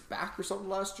vertebrae in his back or something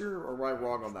last year, or am I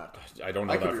wrong on that? I don't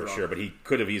know that for sure, but he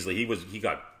could have easily. He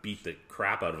got beat the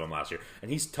crap out of him last year,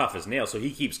 and he's tough as nails, so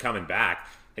he keeps coming back.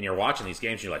 And you're watching these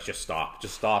games, and you're like, just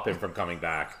stop him from coming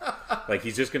back. Like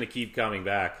he's just going to keep coming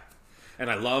back. And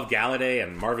I love Galladay,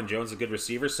 and Marvin Jones is a good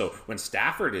receiver. So when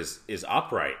Stafford is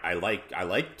upright, I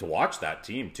like to watch that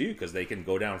team too because they can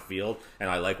go downfield, and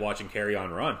I like watching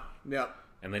Kerryon run. Yeah.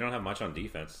 And they don't have much on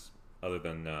defense other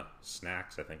than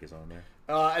Snacks, I think, is on there.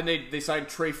 And they signed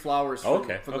Trey Flowers from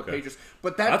the Patriots.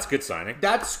 But that's good signing.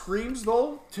 That screams,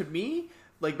 though, to me,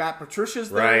 like Matt Patricia's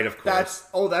there. Right, of course.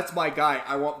 That's my guy.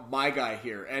 I want my guy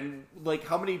here. And like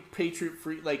how many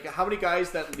how many guys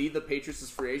that lead the Patriots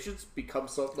as free agents become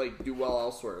do well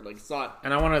elsewhere? Like it's not.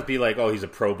 And I want to be like, oh, he's a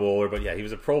Pro Bowler, but yeah, he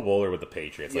was a Pro Bowler with the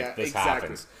Patriots. Like this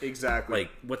happens. Exactly.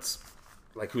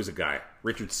 Who's a guy?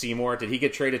 Richard Seymour? Did he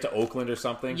get traded to Oakland or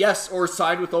something? Yes, or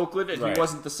signed with Oakland, and he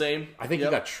wasn't the same. I think he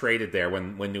got traded there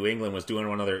when New England was doing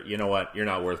one of their, you know what, you're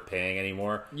not worth paying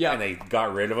anymore. Yeah. And they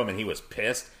got rid of him, and he was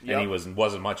pissed, and he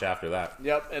wasn't much after that.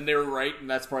 Yep, and they were right, and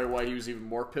that's probably why he was even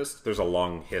more pissed. There's a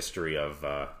long history of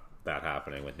that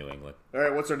happening with New England. All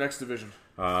right, what's our next division?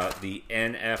 The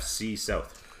NFC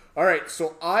South. All right,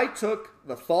 so I took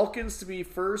the Falcons to be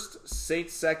first,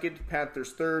 Saints second,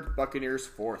 Panthers third, Buccaneers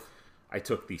fourth. I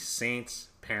took the Saints,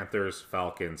 Panthers,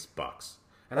 Falcons, Bucks.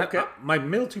 And my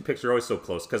middle two picks are always so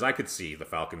close because I could see the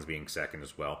Falcons being second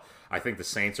as well. I think the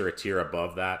Saints are a tier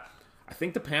above that. I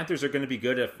think the Panthers are going to be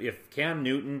good if Cam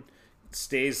Newton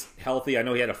stays healthy. I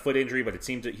know he had a foot injury, but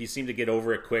he seemed to get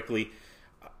over it quickly.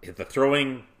 The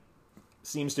throwing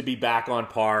seems to be back on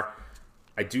par.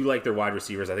 I do like their wide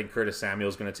receivers. I think Curtis Samuel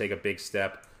is going to take a big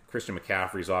step. Christian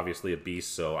McCaffrey is obviously a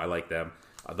beast, so I like them.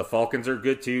 The Falcons are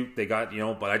good too. They got,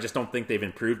 but I just don't think they've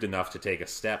improved enough to take a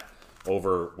step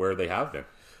over where they have been.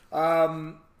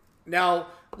 Now,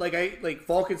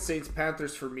 Falcons, Saints,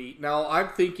 Panthers for me. Now I'm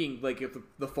thinking if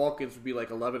the Falcons would be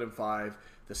 11-5,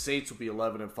 the Saints would be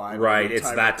 11-5. Right,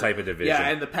 it's that type of division. Yeah,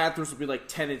 and the Panthers would be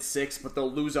 10-6, but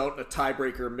they'll lose out in a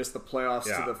tiebreaker and miss the playoffs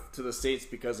to the Saints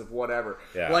because of whatever.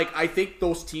 Yeah. I think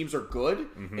those teams are good.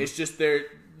 Mm-hmm. It's just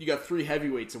you got three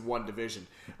heavyweights in one division.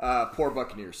 Poor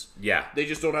Buccaneers. Yeah. They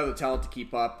just don't have the talent to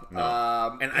keep up. No.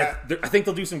 I think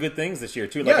they'll do some good things this year,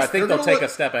 too. I think they'll take a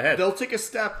step ahead. They'll take a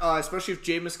step, especially if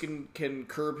Jameis can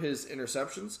curb his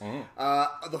interceptions.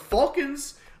 Mm-hmm. The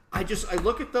Falcons, I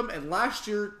look at them, and last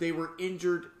year they were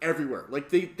injured everywhere.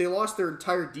 They lost their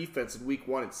entire defense in week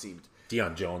one, it seemed.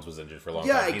 Deion Jones was injured for a long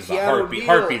time. He's the Keanu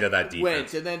heartbeat of that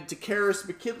defense. And then Takaris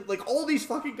McKinley, all these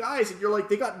fucking guys, and you're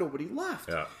they got nobody left.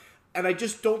 Yeah. And I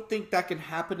just don't think that can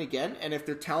happen again. And if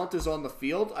their talent is on the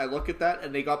field, I look at that,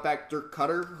 and they got back Dirk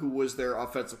Cutter, who was their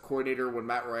offensive coordinator when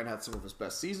Matt Ryan had some of his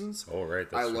best seasons. Oh, right.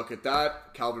 I look at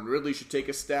that. Calvin Ridley should take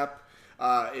a step.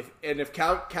 If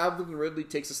Calvin Ridley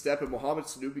takes a step and Mohamed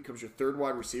Sanu becomes your third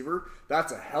wide receiver,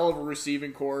 that's a hell of a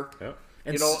receiving core. Yeah.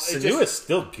 And Sanu is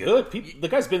still good. The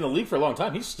guy's been in the league for a long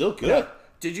time. He's still good. Yeah.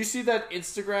 Did you see that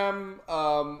Instagram?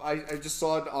 I just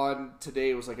saw it on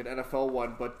today. It was an NFL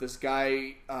one, but this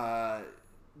guy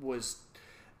was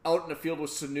out in the field with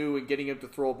Sanu and getting him to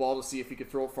throw a ball to see if he could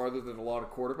throw it farther than a lot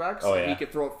of quarterbacks. Oh, yeah. He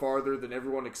could throw it farther than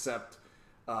everyone except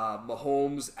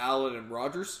Mahomes, Allen, and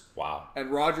Rodgers. Wow.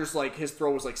 And Rodgers, his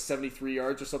throw was 73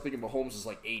 yards or something, and Mahomes is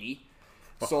 80.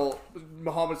 So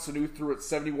Mohamed Sanu threw it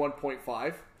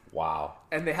 71.5. Wow.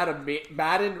 And they had a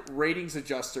Madden ratings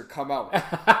adjuster come out.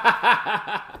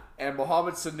 And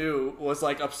Mohamed Sanu was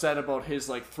upset about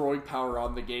his throwing power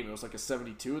on the game. It was a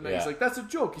 72. And then he's that's a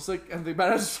joke. He's and the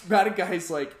Madden guy's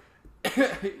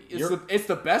it's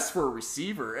the best for a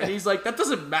receiver. And he's that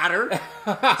doesn't matter.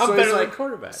 I'm better than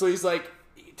quarterback. So he's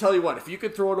tell you what, if you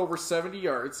could throw it over 70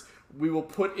 yards, we will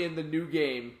put in the new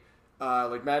game,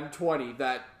 Madden 20,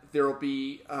 that there will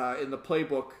be in the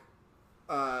playbook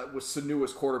with Sanu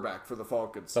as quarterback for the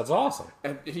Falcons. That's awesome.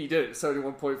 And he did it,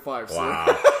 71.5.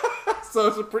 Wow. So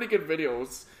it's a pretty good video.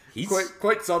 It's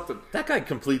quite something. That guy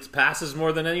completes passes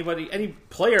more than any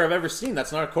player I've ever seen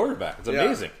that's not a quarterback. It's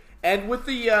amazing. And with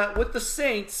the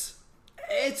Saints,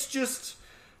 it's just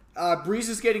Breeze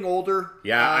is getting older.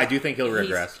 Yeah, I do think he'll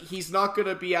regress. He's not going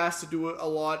to be asked to do a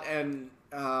lot, and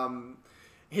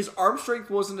his arm strength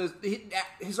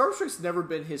his arm strength's never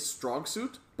been his strong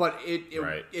suit, but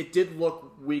it did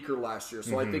look weaker last year.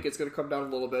 So I think it's going to come down a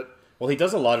little bit. Well, he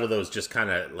does a lot of those just kind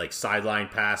of sideline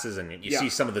passes, and you see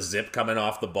some of the zip coming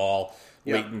off the ball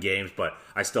late in games, but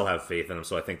I still have faith in him,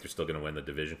 so I think they're still going to win the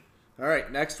division. All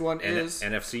right, next one is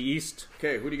NFC East.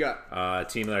 Okay, who do you got? A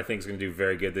team that I think is going to do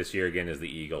very good this year again is the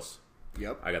Eagles.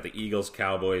 Yep. I got the Eagles,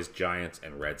 Cowboys, Giants,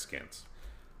 and Redskins.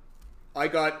 I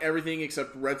got everything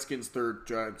except Redskins third,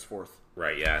 Giants fourth.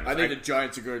 Right, yeah. I think the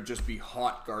Giants are going to just be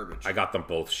hot garbage. I got them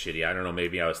both shitty. I don't know,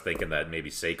 maybe I was thinking that maybe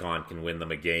Saquon can win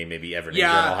them a game. Maybe Evan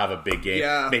Ingram will have a big game.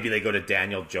 Yeah. Maybe they go to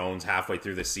Daniel Jones halfway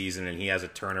through the season and he has a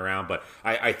turnaround. But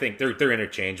I think they're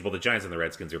interchangeable. The Giants and the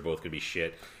Redskins are both going to be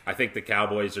shit. I think the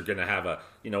Cowboys are going to have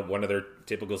one of their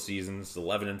typical seasons,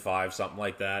 11-5, something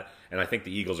like that. And I think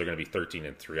the Eagles are going to be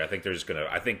 13-3. I think they're just going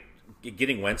to. I think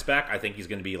getting Wentz back, I think he's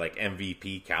going to be like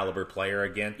MVP caliber player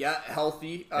again. Yeah,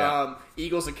 healthy. Yeah.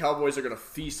 Eagles and Cowboys are going to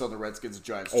feast on the Redskins and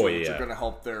Giants, Oh, which yeah. are going to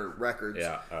help their records.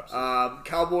 Yeah, absolutely.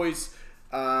 Cowboys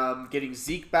getting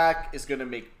Zeke back is going to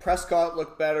make Prescott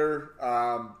look better,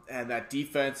 and that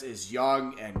defense is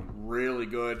young and really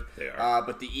good. They are.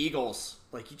 But the Eagles,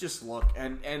 like, you just look,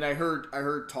 and I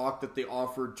heard talk that they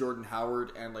offered Jordan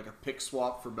Howard and like a pick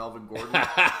swap for Melvin Gordon.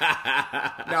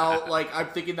 Now, like, I'm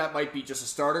thinking that might be just a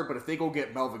starter, but if they go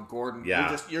get Melvin Gordon,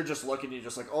 Yeah. you're just looking, you're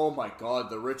just like, oh my god,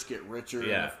 the rich get richer.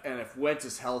 Yeah. And if Wentz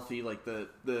is healthy, like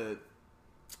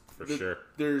For sure.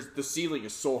 there's the ceiling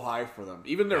is so high for them.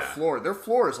 Even their Yeah.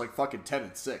 floor is like fucking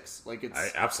 10-6. Like, it's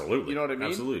Absolutely. You know what I mean?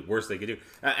 Absolutely. Worst they could do.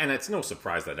 And it's no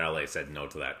surprise that LA said no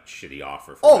to that shitty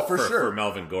offer for sure for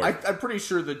Melvin Gordon. I'm pretty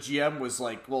sure the GM was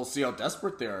like, well, see how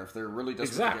desperate they are. If they're really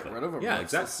desperate to get rid of him, Yeah,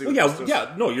 let's exactly. see Well, what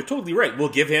yeah. No, you're totally right. We'll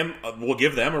give them a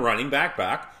running back,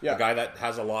 Yeah. a guy that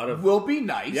has a lot of. will be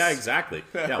nice. Yeah, exactly.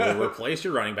 Yeah, we'll replace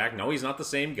your running back. No, he's not the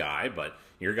same guy, but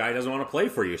your guy doesn't want to play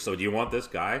for you. So do you want this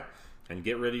guy? And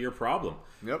get rid of your problem.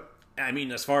 Yep. I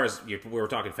mean, as far as we were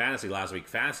talking fantasy last week,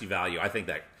 fantasy value, I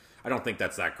don't think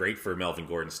that's that great for Melvin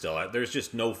Gordon still. There's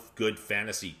just no good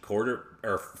fantasy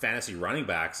fantasy running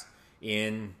backs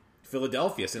in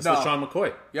Philadelphia since LeSean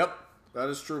McCoy. Yep. That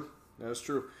is true.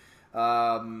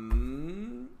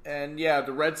 And yeah,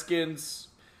 the Redskins,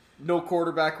 no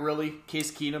quarterback really.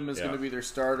 Case Keenum is going to be their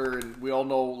starter, and we all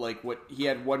know like what he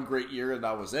had one great year and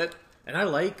that was it. And I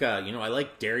like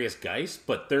Darius Geist,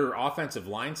 but their offensive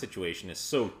line situation is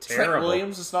so terrible. Trent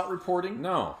Williams is not reporting.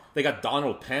 No, they got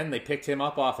Donald Penn. They picked him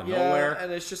up off of Yeah, nowhere.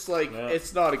 and it's just like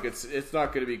it's not going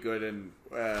to be good in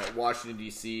Washington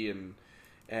D.C. and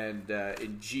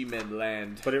in G-Men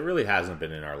land. But it really hasn't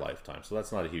been in our lifetime, so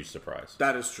that's not a huge surprise.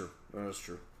 That is true.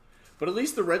 But at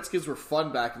least the Redskins were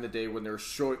fun back in the day when they were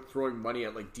throwing money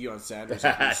at like Deion Sanders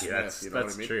and Bruce Smith. That's You know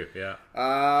what I mean? true. Yeah.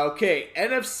 Okay,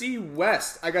 NFC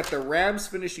West. I got the Rams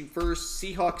finishing first,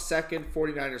 Seahawks second,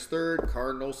 49ers third,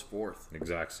 Cardinals fourth.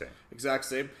 Exact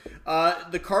same.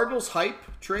 The Cardinals hype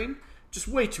train, just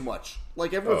way too much.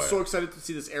 Like, everyone's so excited to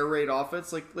see this air raid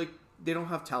offense. Like they don't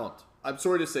have talent. I'm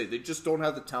sorry to say, they just don't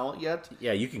have the talent yet.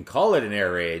 Yeah, you can call it an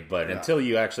air raid, but until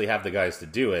you actually have the guys to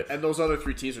do it. And those other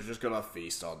three teams are just going to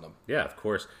feast on them. Yeah, of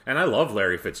course. And I love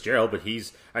Larry Fitzgerald, but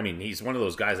he's one of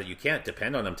those guys that you can't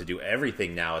depend on him to do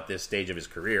everything now at this stage of his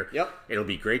career. Yep. It'll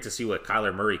be great to see what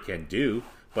Kyler Murray can do,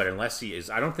 but unless he is,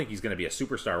 I don't think he's going to be a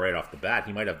superstar right off the bat.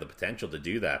 He might have the potential to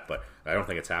do that, but I don't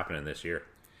think it's happening this year.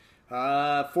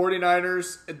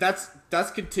 49ers,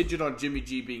 that's contingent on Jimmy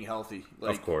G being healthy.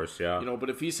 Like, Of course, yeah. but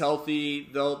if he's healthy,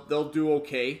 they'll do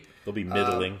okay. They'll be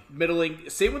middling.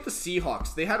 Same with the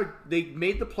Seahawks. They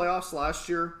made the playoffs last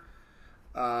year.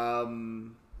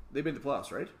 They made the playoffs,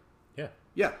 right?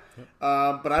 Yeah.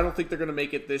 But I don't think they're going to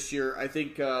make it this year. I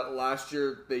think last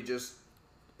year they got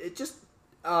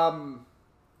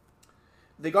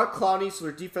Clowney, so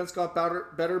their defense got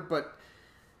better, but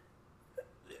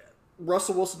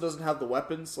Russell Wilson doesn't have the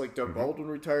weapons. Like, Doug Baldwin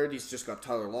retired. He's just got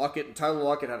Tyler Lockett. And Tyler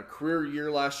Lockett had a career year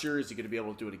last year. Is he going to be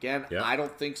able to do it again? Yeah. I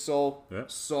don't think so. Yeah.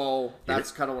 So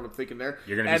that's kind of what I'm thinking there.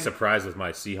 You're going to be surprised with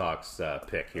my Seahawks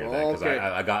pick here, because Okay.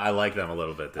 I like them a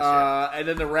little bit this year. And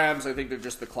then the Rams, I think they're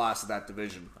just the class of that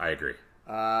division. I agree.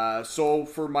 So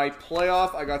for my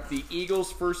playoff, I got the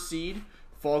Eagles first seed,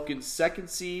 Falcons second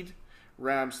seed,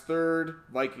 Rams third,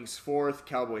 Vikings fourth,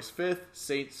 Cowboys fifth,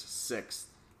 Saints sixth.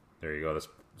 There you go. That's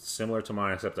similar to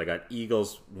mine, except I got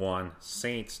Eagles 1,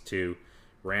 Saints 2,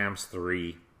 Rams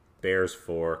 3, Bears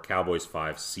 4, Cowboys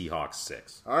 5, Seahawks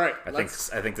 6. All right. I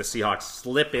think the Seahawks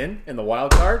slip in the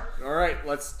wild card. All right,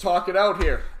 let's talk it out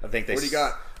here. What do you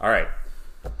got? All right.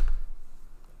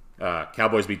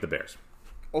 Cowboys beat the Bears.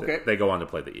 Okay. They go on to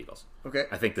play the Eagles. Okay.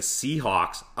 I think the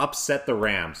Seahawks upset the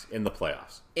Rams in the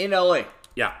playoffs. In LA.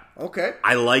 Yeah. Okay.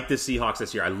 I like the Seahawks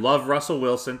this year. I love Russell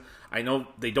Wilson. I know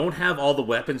they don't have all the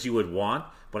weapons you would want,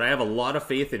 but I have a lot of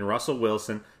faith in Russell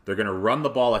Wilson. They're going to run the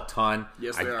ball a ton.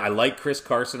 Yes, they are. I like Chris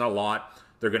Carson a lot.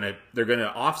 They're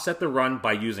gonna offset the run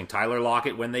by using Tyler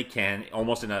Lockett when they can,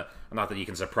 almost in a, not that you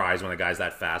can surprise when a guy's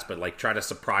that fast, but like try to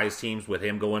surprise teams with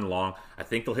him going long. I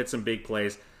think they'll hit some big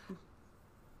plays.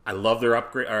 I love their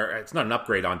upgrade, or it's not an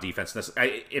upgrade on defense.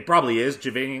 It probably is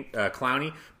Jadeveon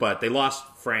Clowney, but they lost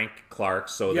Frank Clark,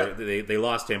 so they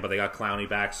lost him, but they got Clowney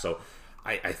back. So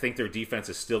I think their defense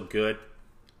is still good.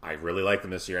 I really like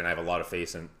them this year, and I have a lot of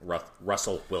faith in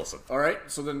Russell Wilson. All right.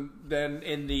 So then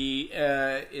in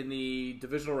the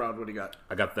divisional round, what do you got?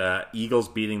 I got the Eagles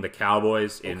beating the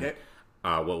Cowboys in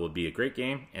what would be a great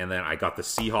game. And then I got the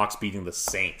Seahawks beating the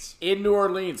Saints. In New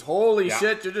Orleans. Holy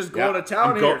shit, you're just going to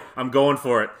town here. I'm going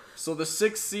for it. So the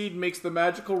 6th seed makes the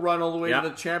magical run all the way to the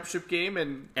championship game.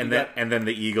 And then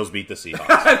the Eagles beat the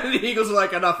Seahawks. And the Eagles are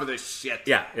like, enough of this shit.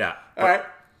 Yeah. All right.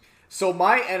 So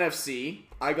my NFC,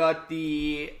 I got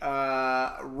the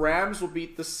Rams will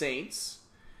beat the Saints.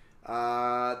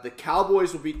 The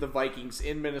Cowboys will beat the Vikings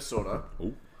in Minnesota.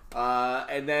 Ooh.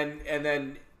 And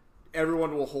then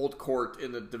everyone will hold court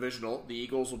in the divisional. The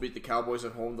Eagles will beat the Cowboys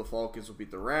at home. The Falcons will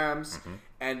beat the Rams. Mm-hmm.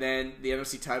 And then the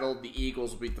NFC title, the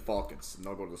Eagles will beat the Falcons. And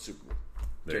they'll go to the Super Bowl.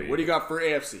 Okay, what do you got for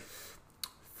AFC?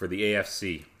 For the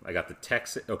AFC, I got the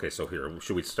Texans. Okay, so here,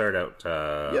 should we start out?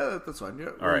 Yeah, that's fine. Yeah,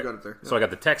 all right. You got it there. Yeah. So I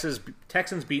got the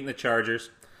Texans beating the Chargers.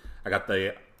 I got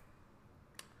the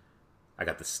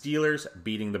Steelers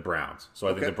beating the Browns. So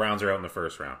I think the Browns are out in the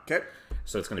first round. Okay.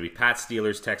 So it's going to be Pats,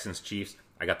 Steelers, Texans, Chiefs.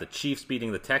 I got the Chiefs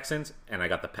beating the Texans, and I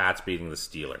got the Pats beating the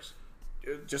Steelers.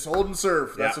 Just hold and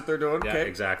serve. That's what they're doing. Yeah, okay.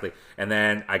 Exactly. And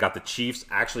then I got the Chiefs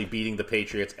actually beating the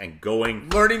Patriots and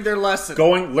learning their lesson.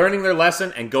 Learning their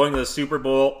lesson and going to the Super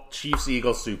Bowl.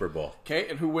 Chiefs-Eagles Super Bowl. Okay,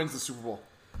 and who wins the Super Bowl?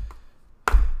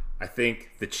 I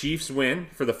think the Chiefs win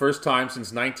for the first time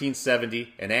since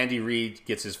 1970, and Andy Reid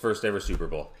gets his first ever Super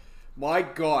Bowl. My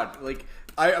God.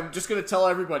 I'm just going to tell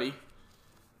everybody,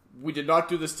 we did not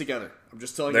do this together. I'm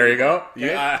just telling you. There you go. Okay?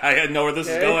 Yeah, I know where this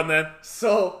is going then.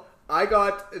 So, I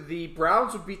got the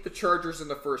Browns would beat the Chargers in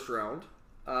the first round.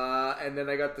 And then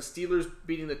I got the Steelers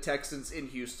beating the Texans in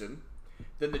Houston.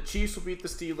 Then the Chiefs will beat the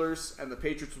Steelers, and the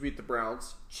Patriots will beat the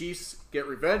Browns. Chiefs get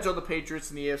revenge on the Patriots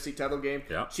in the AFC title game.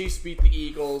 Yeah. Chiefs beat the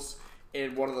Eagles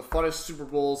in one of the funnest Super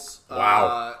Bowls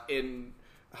in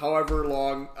however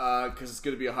long, because it's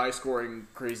going to be a high-scoring,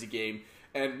 crazy game.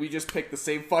 And we just picked the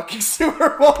same fucking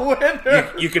Super Bowl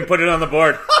winner. You can put it on the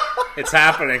board. It's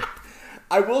happening.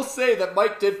 I will say that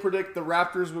Mike did predict the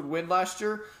Raptors would win last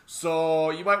year, so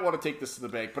you might want to take this to the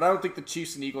bank. But I don't think the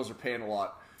Chiefs and Eagles are paying a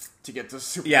lot to get to the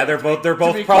Super Bowl. Yeah, they're both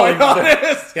probably.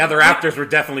 Yeah, the Raptors were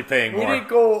definitely paying more. We didn't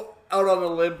go out on a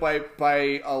limb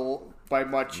by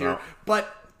much here,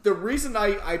 but the reason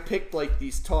I picked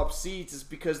these top seeds is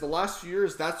because the last few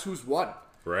years that's who's won.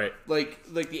 Right. Like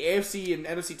the AFC and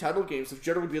NFC title games have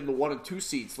generally been the 1 and 2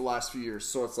 seeds the last few years.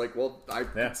 So it's I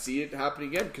can see it happening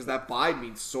again because that bye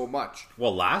means so much.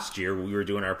 Well, last year we were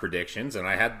doing our predictions, and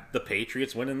I had the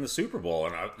Patriots winning the Super Bowl,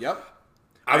 and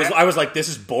I was like, this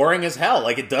is boring as hell.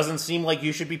 Like, it doesn't seem like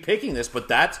you should be picking this, but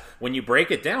that's when you break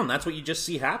it down, that's what you just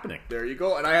see happening. There you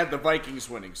go. And I had the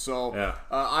Vikings winning. So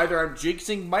either I'm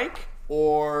jinxing Mike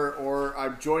or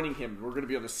I'm joining him. We're going to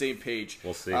be on the same page.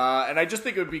 We'll see. And I just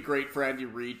think it would be great for Andy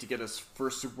Reid to get his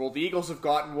first Super Bowl. The Eagles have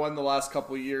gotten one the last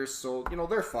couple of years, so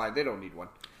they're fine. They don't need one.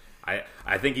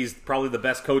 I think he's probably the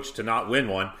best coach to not win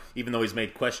one, even though he's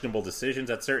made questionable decisions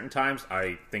at certain times.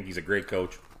 I think he's a great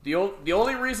coach. The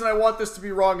only reason I want this to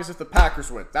be wrong is if the Packers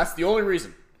win. That's the only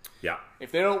reason. Yeah.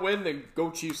 If they don't win, then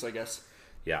go Chiefs, I guess.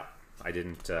 Yeah. I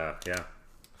didn't,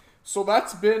 So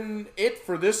that's been it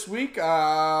for this week.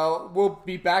 We'll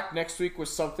be back next week with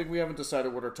something. We haven't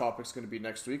decided what our topic's going to be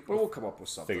next week, but we'll come up with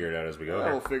something. Figure it out as we go.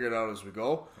 We'll figure it out as we go.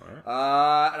 All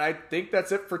right. And I think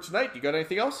that's it for tonight. You got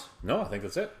anything else? No, I think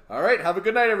that's it. All right. Have a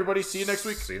good night, everybody. See you next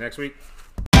week. See you next week.